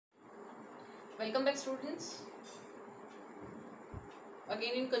Welcome back, students.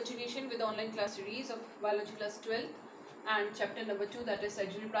 Again in continuation with the online class series of biology class 12 and chapter number 2, that is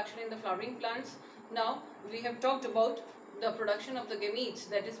sexual reproduction in the flowering plants. Now we have talked about the production of the gametes,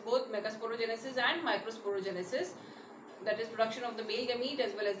 that is both megasporogenesis and microsporogenesis, that is production of the male gamete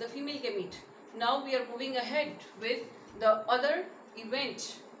as well as the female gamete. Now we are moving ahead with the other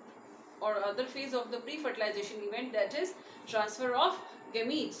event or other phase of the pre-fertilization event, that is transfer of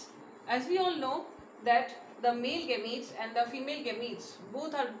gametes. As we all know that the male gametes and the female gametes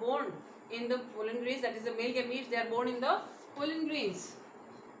both are born in the pollen grains, that is the male gametes, they are born in the pollen grains.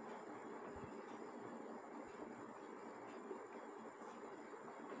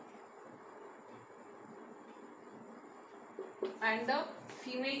 And the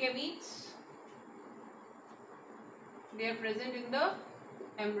female gametes, they are present in the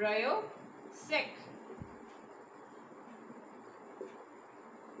embryo sac.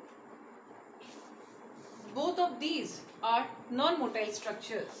 Both of these are non-motile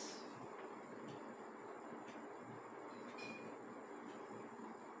structures.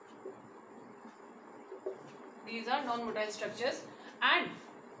 These are non-motile structures, and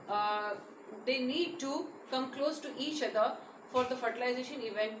they need to come close to each other for the fertilization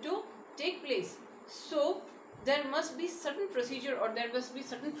event to take place. So there must be certain procedure or there must be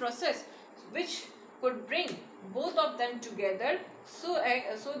certain process which could bring both of them together so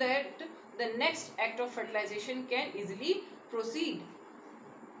that the next act of fertilization can easily proceed.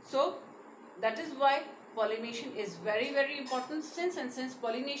 So that is why pollination is very, very important, since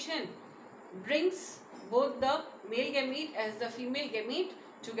pollination brings both the male gamete as the female gamete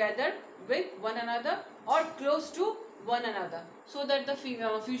together with one another or close to one another, so that the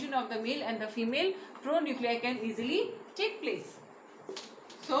fusion of the male and the female pronuclei can easily take place.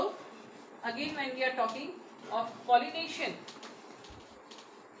 So again, when we are talking of pollination,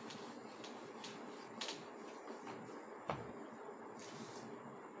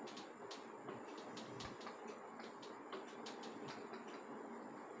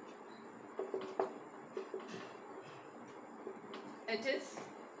 it is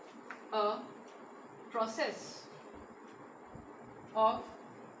a process of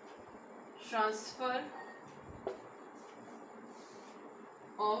transfer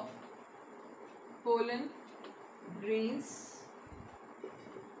of pollen grains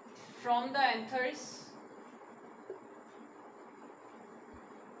from the anthers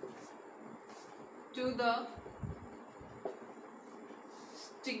to the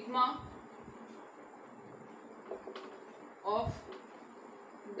stigma of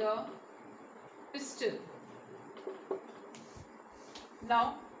the pistil.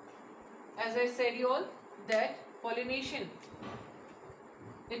 Now, as I said you all, that pollination,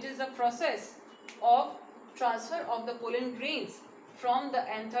 it is a process of transfer of the pollen grains from the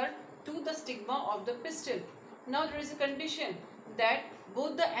anther to the stigma of the pistil. Now there is a condition that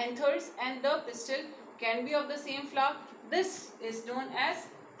both the anthers and the pistil can be of the same flower. This is known as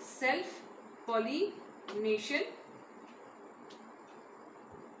self-pollination,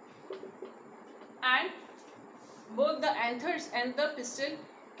 and both the anthers and the pistil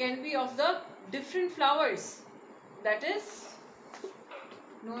can be of the different flowers, that is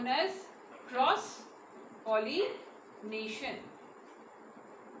known as cross pollination.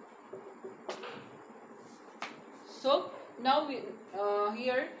 So now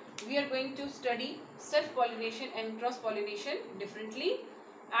here we are going to study self pollination and cross pollination differently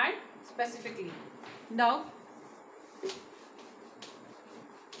and specifically. Now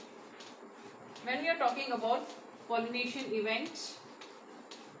when we are talking about pollination events,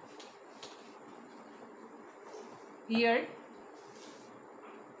 here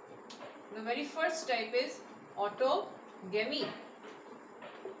the very first type is autogamy.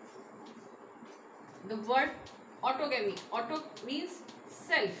 The word autogamy, auto means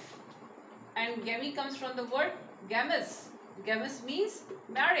self and gamy comes from the word gamous. Gamous means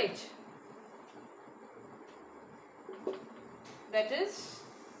marriage. That is,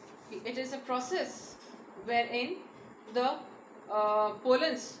 it is a process wherein the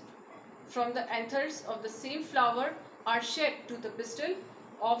pollens from the anthers of the same flower are shed to the pistil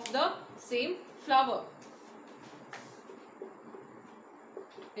of the same flower.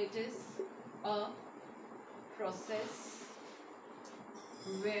 It is a process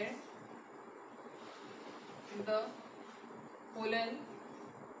where the pollen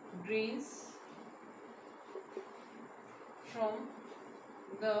grains from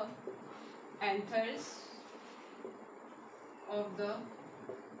the anthers of the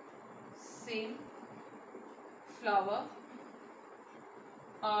same flower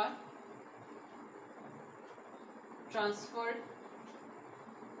are transferred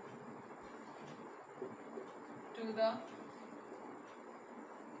the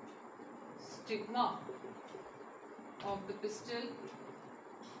stigma of the pistil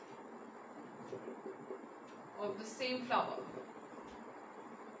of the same flower.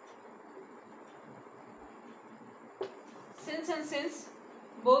 Since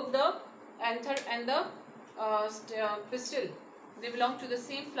both the anther and the pistil, they belong to the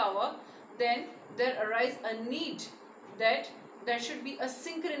same flower, then there arises a need that there should be a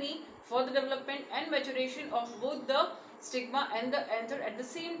synchrony for the development and maturation of both the stigma and the anther at the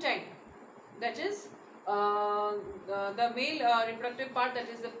same time. That is the male reproductive part, that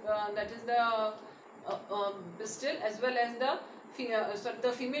is the pistil, as well as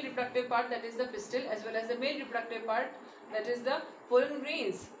the female reproductive part, that is the pistil, as well as the male reproductive part, that is the pollen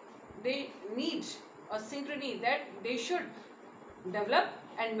grains. They need a synchrony, that they should develop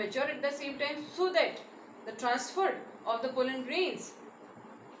and mature at the same time, so that the transfer of the pollen grains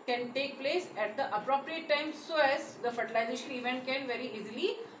can take place at the appropriate time, so as the fertilization event can very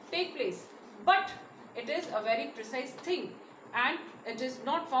easily take place. But it is a very precise thing and it is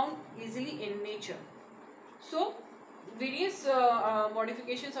not found easily in nature. So various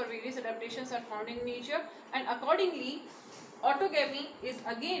modifications or various adaptations are found in nature, and accordingly autogamy is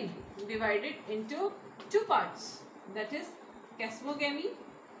again divided into two parts, that is chasmogamy,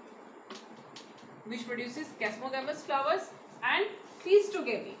 which produces chasmogamous flowers, and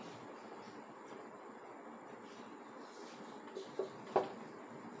cleistogamy.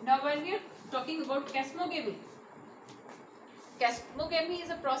 Now when we are talking about chasmogamy, chasmogamy is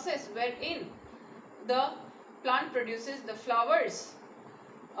a process wherein the plant produces the flowers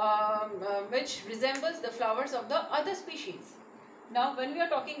which resembles the flowers of the other species. Now when we are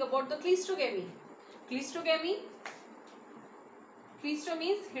talking about the cleistogamy, cleisto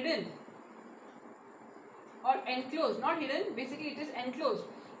means hidden or enclosed, not hidden, basically it is enclosed.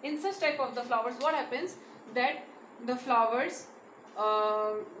 In such type of the flowers, what happens, that the flowers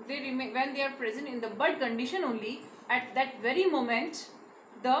they remain, when they are present in the bud condition only, at that very moment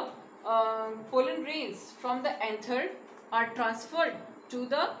the pollen grains from the anther are transferred to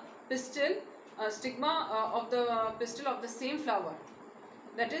the pistil stigma of the pistil of the same flower.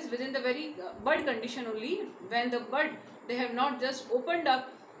 That is within the very bud condition only, when the bud, they have not just opened up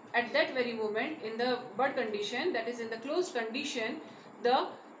at that very moment in the bud condition, that is in the closed condition, the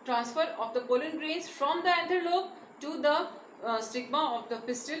transfer of the pollen grains from the anther lobe to the stigma of the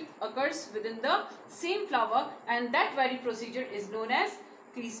pistil occurs within the same flower, and that very procedure is known as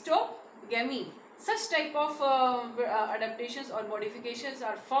cleistogamy. Such type of adaptations or modifications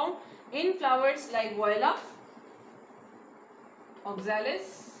are found in flowers like viola,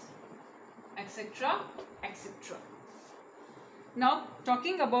 oxalis, etc., etc. Now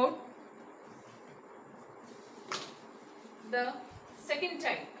talking about the second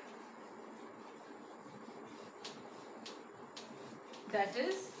type, that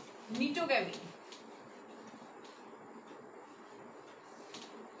is metogamy.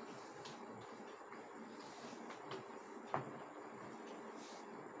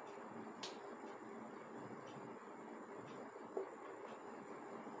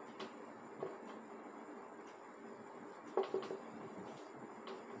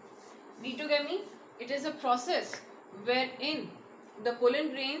 Metogamy, it is a process wherein the pollen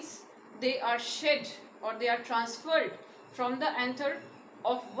grains, they are shed or they are transferred from the anther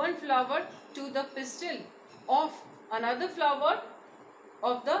of one flower to the pistil of another flower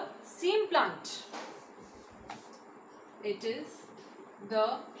of the same plant. It is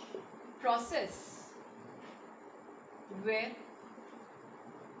the process where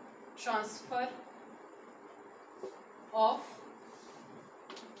transfer of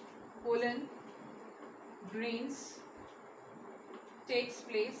pollen grains takes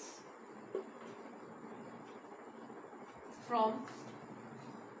place from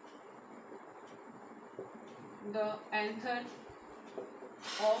the anther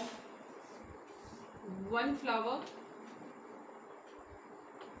of one flower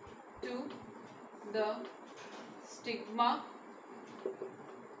to the stigma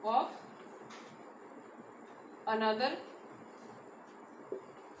of another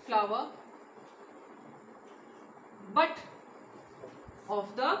flower, but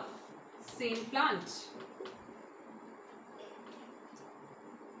of the same plant.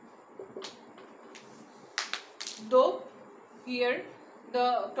 Though here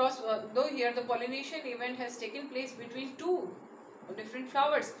the pollination event has taken place between two different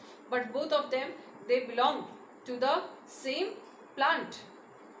flowers, but both of them, they belong to the same plant.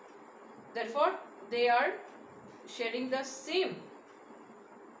 Therefore, they are sharing the same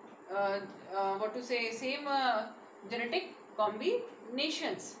same genetic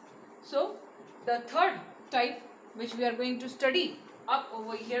combinations. So the third type which we are going to study up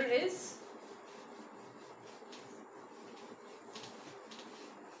over here is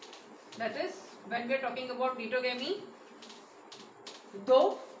that is when we are talking about neutogamy,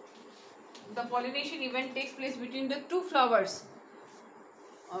 though the pollination event takes place between the two flowers,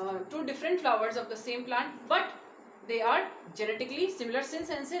 two different flowers of the same plant, but they are genetically similar since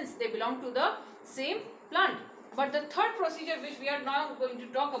they belong to the same plant. But the third procedure which we are now going to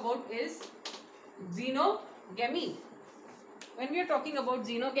talk about is xenogamy. When we are talking about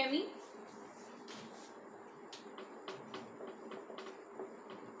xenogamy,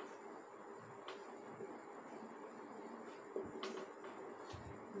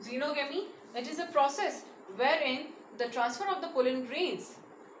 it is a process wherein the transfer of the pollen grains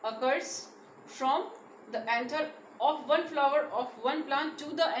occurs from the anther of one flower of one plant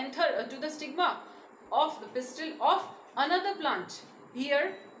to the anther to the stigma of the pistil of another plant.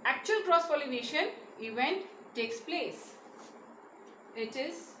 Here actual cross pollination event takes place. It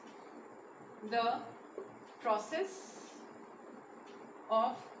is the process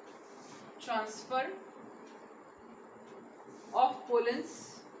of transfer of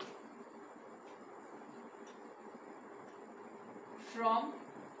pollens from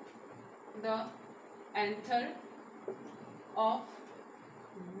the anther of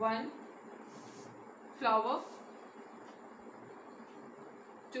one flower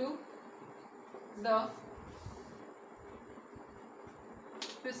to the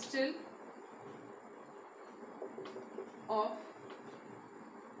pistil of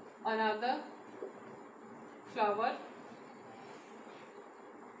another flower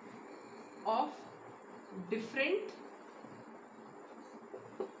of different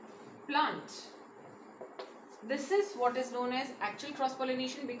plant. This is what is known as actual cross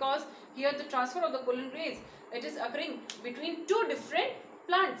pollination, because here the transfer of the pollen grains, it is occurring between two different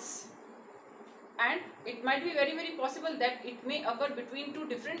plants, and it might be very possible that it may occur between two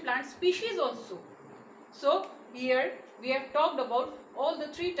different plant species also. So here we have talked about all the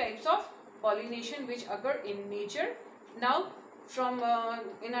three types of pollination which occur in nature. Now from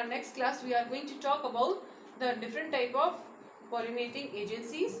in our next class we are going to talk about the different type of pollinating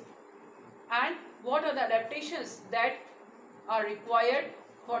agencies and what are the adaptations that are required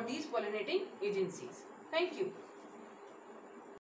for these pollinating agencies. Thank you.